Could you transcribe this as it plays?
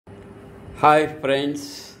Hi,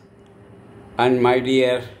 friends, and my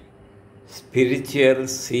dear spiritual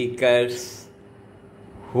seekers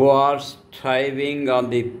who are striving on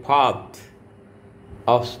the path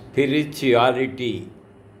of spirituality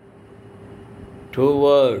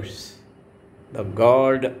towards the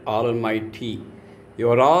God Almighty. You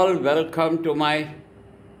are all welcome to my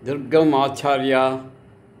Durgam Acharya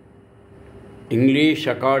English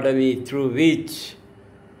Academy, through which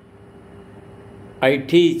I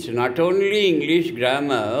teach not only English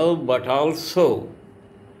grammar but also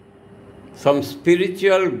some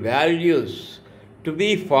spiritual values to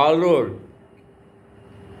be followed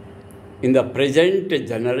in the present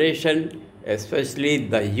generation, especially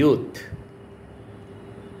the youth.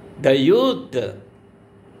 The youth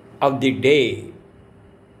of the day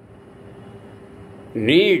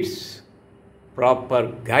needs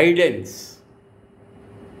proper guidance.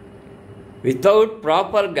 Without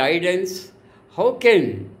proper guidance, how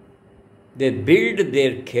can they build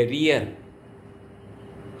their career?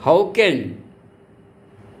 How can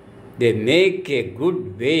they make a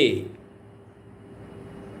good way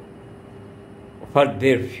for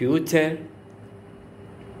their future?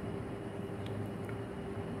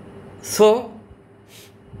 So,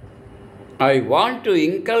 I want to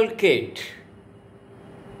inculcate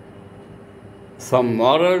some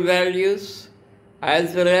moral values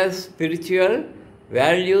as well as spiritual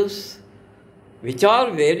values which are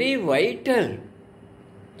very vital,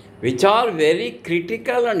 which are very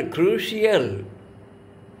critical and crucial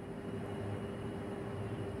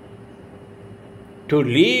to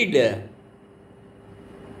lead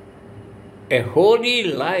a holy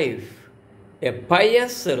life, a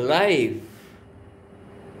pious life,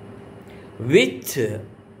 which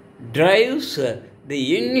drives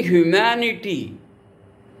the inhumanity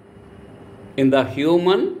in the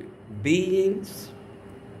human beings.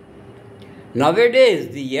 Nowadays,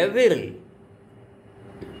 the evil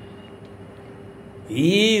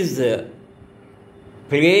is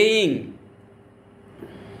playing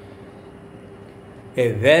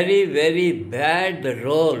a very, very bad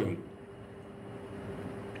role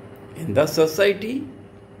in the society.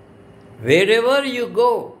 Wherever you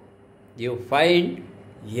go, you find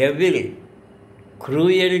evil,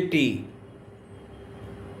 cruelty,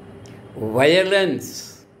 violence,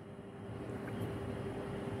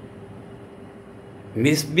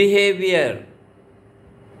 misbehavior,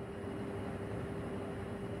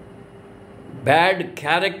 bad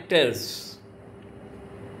characters,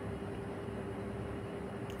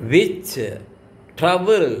 which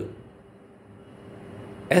trouble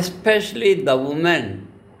especially the women,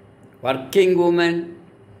 working women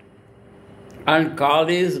and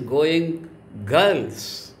college going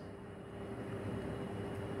girls.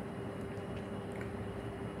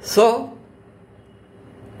 So,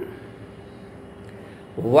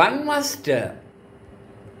 one must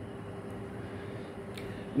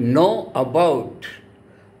know about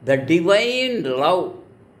the divine love,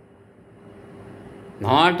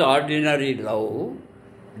 not ordinary love,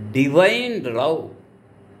 divine love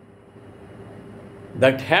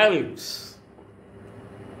that helps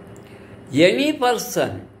any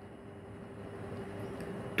person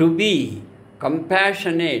to be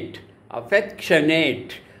compassionate,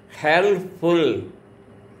 affectionate, helpful.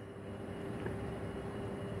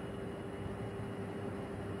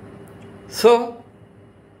 So,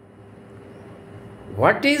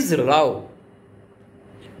 what is love?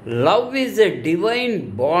 Love is a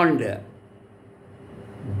divine bond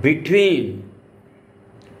between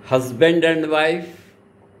husband and wife,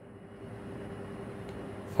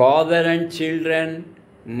 father and children,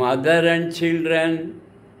 mother and children,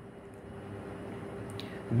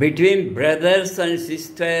 between brothers and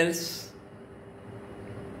sisters,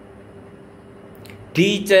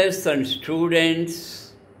 teachers and students,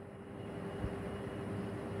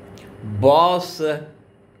 boss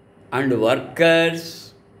and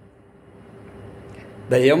workers,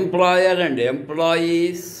 the employer and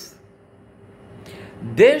employees.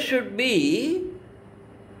 There should be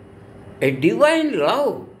a divine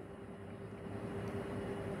love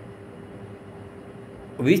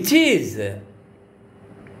which is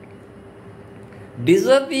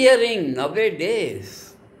disappearing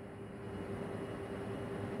nowadays.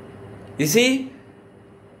 You see,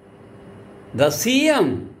 the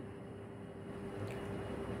CM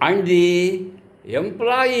and the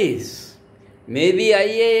employees, maybe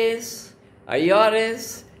IAS,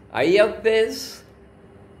 IRS, IFS,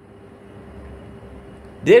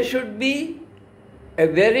 there should be a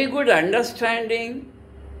very good understanding,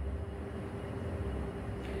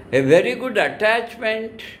 a very good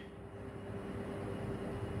attachment.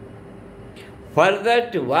 For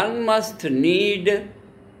that, one must need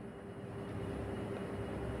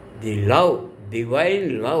the love,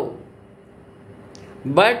 divine love.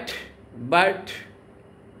 But,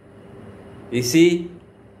 you see,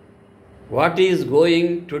 what is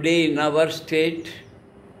going today in our state?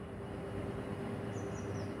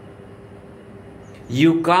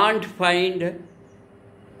 You can't find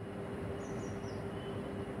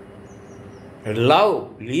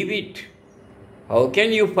love, leave it. How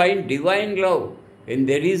can you find divine love when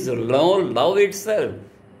there is no love itself?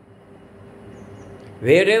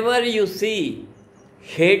 Wherever you see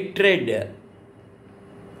hatred,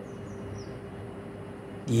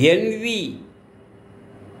 envy,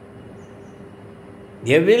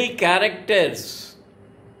 evil characters,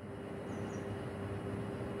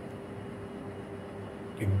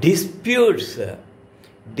 disputes,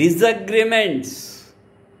 disagreements,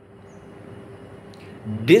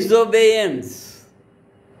 disobedience.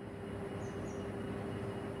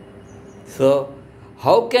 So,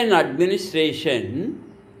 how can administration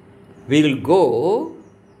will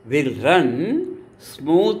run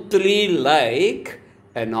smoothly like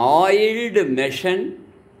an oiled machine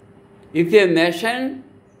if a machine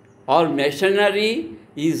or machinery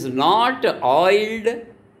is not oiled?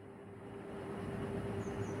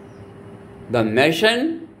 The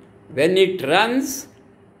machine, when it runs,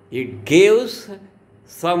 it gives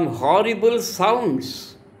some horrible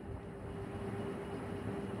sounds.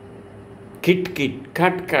 Kit, kit,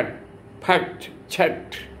 cut, cut, phat,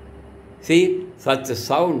 chat. See, such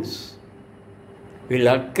sounds will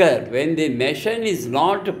occur when the machine is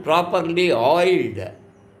not properly oiled.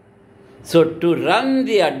 So, to run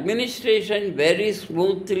the administration very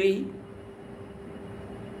smoothly,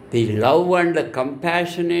 the love and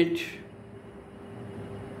compassion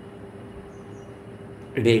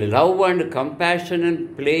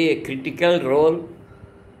play a critical role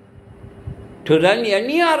to run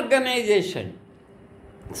any organization.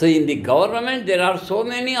 So in the government there are so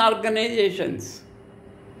many organizations.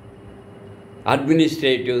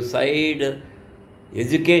 Administrative side,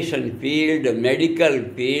 education field, medical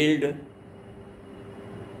field,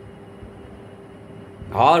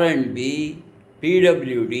 R&B,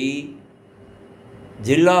 PWD,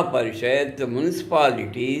 Jilla Parishad,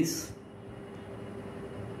 municipalities.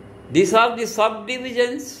 These are the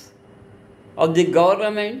subdivisions of the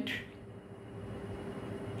government.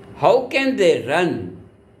 How can they run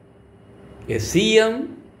a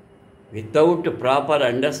CM without proper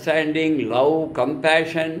understanding, love,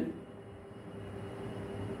 compassion?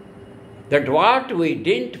 That what we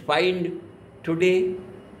didn't find today.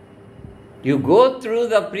 You go through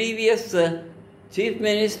the previous chief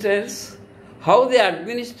ministers, how they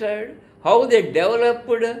administered, how they developed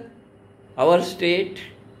our state,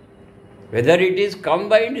 whether it is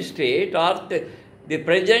combined state or the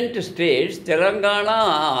present states,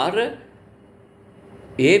 Telangana or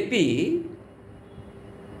AP,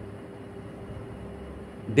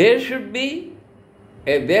 there should be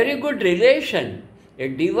a very good relation, a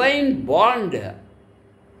divine bond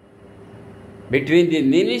between the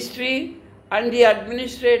ministry and the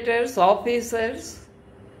administrators, officers.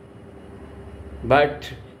 But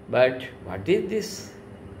what is this?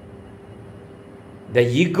 The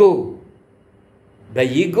ego. The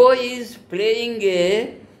ego is playing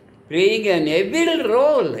an evil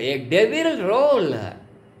role, a devil role.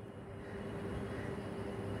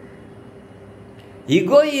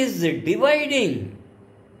 Ego is dividing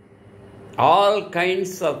all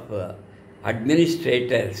kinds of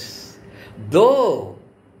administrators. Though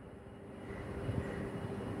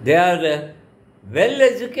they are well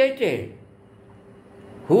educated,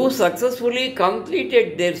 who successfully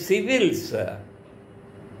completed their civils,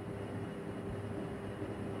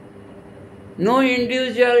 no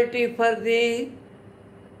individuality for the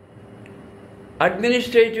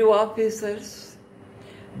administrative officers.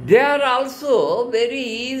 They are also very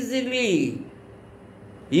easily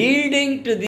yielding to the